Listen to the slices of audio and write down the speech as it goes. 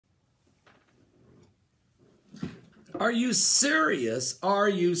Are you serious? Are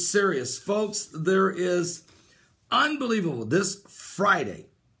you serious? Folks, there is unbelievable. This Friday,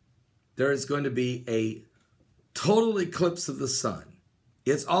 there is going to be a total eclipse of the sun.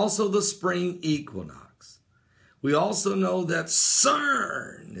 It's also the spring equinox. We also know that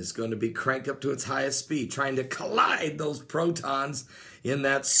CERN is going to be cranked up to its highest speed, trying to collide those protons in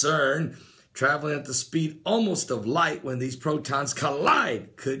that CERN, traveling at the speed almost of light. When these protons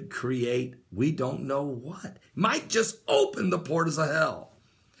collide, could create, we don't know what. Might just open the portals of hell.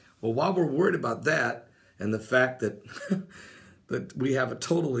 Well, while we're worried about that and the fact that that we have a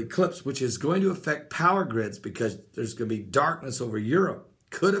total eclipse, which is going to affect power grids because there's going to be darkness over Europe,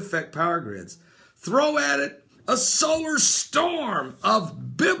 could affect power grids. Throw at it a solar storm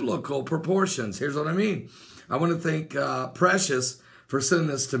of biblical proportions. Here's what I mean. I want to thank Precious for sending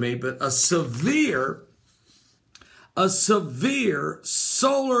this to me, but a severe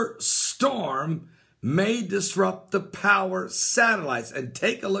solar storm may disrupt the power satellites. And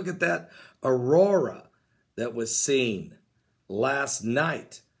take a look at that aurora that was seen last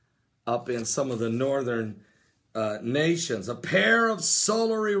night up in some of the northern nations. A pair of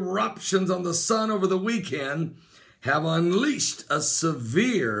solar eruptions on the sun over the weekend have unleashed a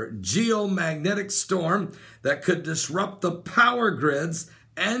severe geomagnetic storm that could disrupt the power grids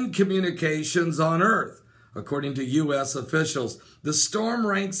and communications on Earth, according to U.S. officials. The storm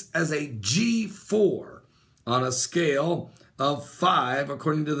ranks as a G4 on a scale of 5,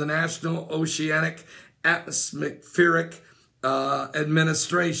 according to the National Oceanic Atmospheric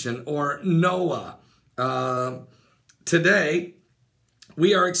Administration, or NOAA. Today,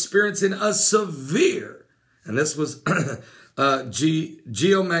 we are experiencing a severe, and this was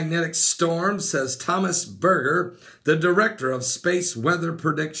geomagnetic storm, says Thomas Berger, the director of Space Weather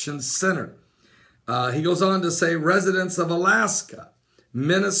Prediction Center. He goes on to say residents of Alaska,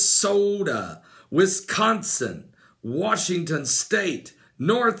 Minnesota, Wisconsin, Washington State,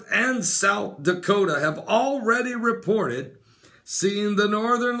 North and South Dakota have already reported seeing the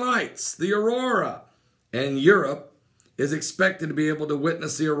northern lights, the aurora, and Europe is expected to be able to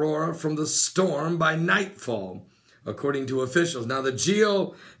witness the aurora from the storm by nightfall, according to officials. Now, the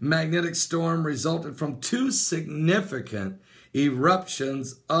geomagnetic storm resulted from 2 significant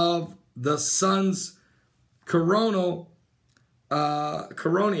eruptions of the sun's coronia,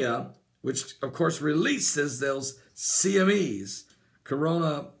 which, of course, releases those CMEs,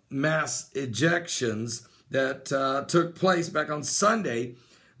 corona mass ejections, that took place back on Sunday,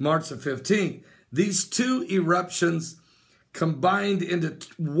 March the 15th. These 2 eruptions combined into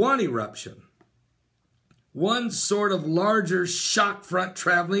one eruption. One sort of larger shock front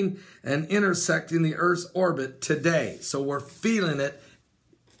traveling and intersecting the Earth's orbit today. So we're feeling it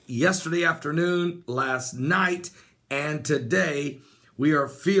yesterday afternoon, last night, and today we are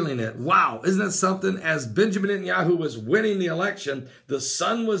feeling it. Wow, isn't that something? As Benjamin Netanyahu was winning the election, the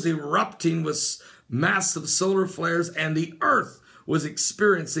sun was erupting with massive solar flares, and the Earth was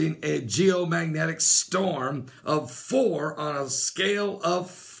experiencing a geomagnetic storm of 4 on a scale of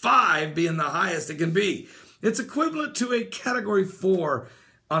 5 being the highest it can be. It's equivalent to a Category 4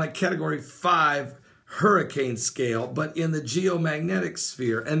 on a Category 5 hurricane scale, but in the geomagnetic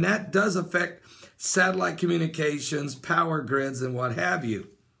sphere. And that does affect satellite communications, power grids, and what have you.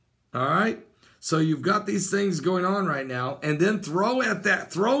 All right? So you've got these things going on right now, and then throw in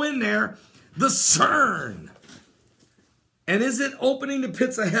there the CERN. And is it opening the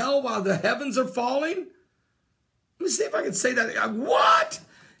pits of hell while the heavens are falling? Let me see if I can say that. What?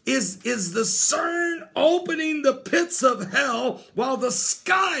 Is the CERN opening the pits of hell while the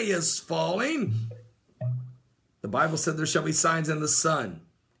sky is falling? The Bible said there shall be signs in the sun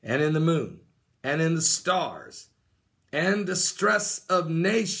and in the moon and in the stars, and distress of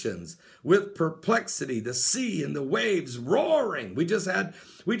nations with perplexity, the sea and the waves roaring. We just had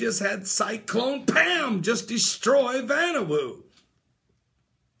Cyclone Pam just destroy Vanuatu.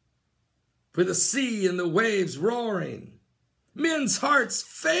 For the sea and the waves roaring. Men's hearts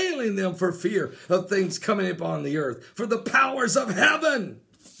failing them for fear of things coming upon the earth. For the powers of heaven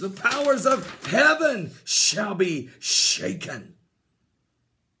shall be shaken.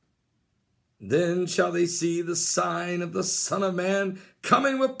 Then shall they see the sign of the Son of Man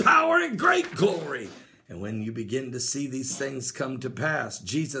coming with power and great glory. And when you begin to see these things come to pass,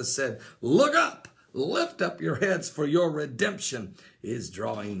 Jesus said, look up, lift up your heads, for your redemption is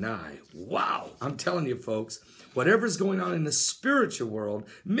drawing nigh. Wow, I'm telling you, folks, whatever's going on in the spiritual world,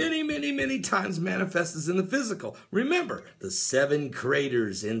 many, many, many times manifests in the physical. Remember, the 7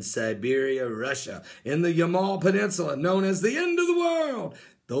 craters in Siberia, Russia, in the Yamal Peninsula, known as the end of the world.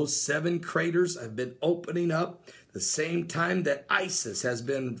 Those 7 craters have been opening up. The same time that ISIS has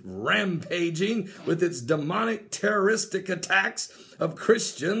been rampaging with its demonic terroristic attacks of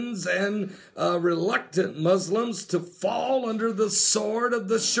Christians and reluctant Muslims to fall under the sword of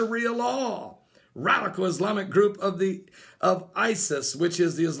the Sharia law. Radical Islamic group of ISIS, which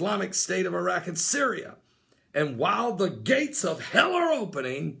is the Islamic State of Iraq and Syria. And while the gates of hell are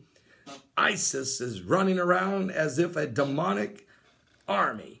opening, ISIS is running around as if a demonic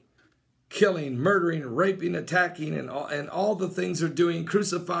army, killing, murdering, raping, attacking, and all the things they're doing,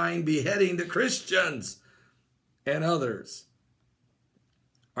 crucifying, beheading the Christians and others.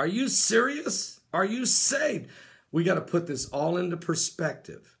 Are you serious? Are you saved? We got to put this all into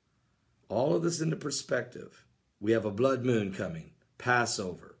perspective. All of this into perspective. We have a blood moon coming,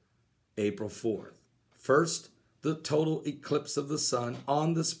 Passover, April 4th. First, the total eclipse of the sun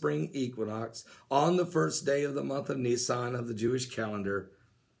on the spring equinox, on the first day of the month of Nisan of the Jewish calendar,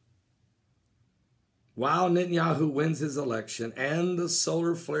 while Netanyahu wins his election and the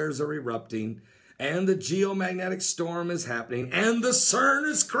solar flares are erupting and the geomagnetic storm is happening and the CERN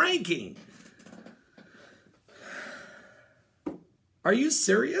is cranking. Are you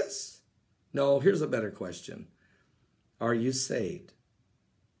serious? No, here's a better question. Are you saved?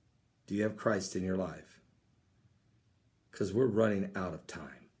 Do you have Christ in your life? Because we're running out of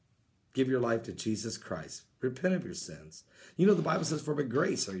time. Give your life to Jesus Christ. Repent of your sins. You know, the Bible says, for by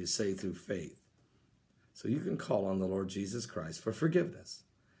grace are you saved through faith. So you can call on the Lord Jesus Christ for forgiveness.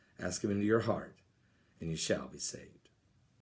 Ask him into your heart, and you shall be saved.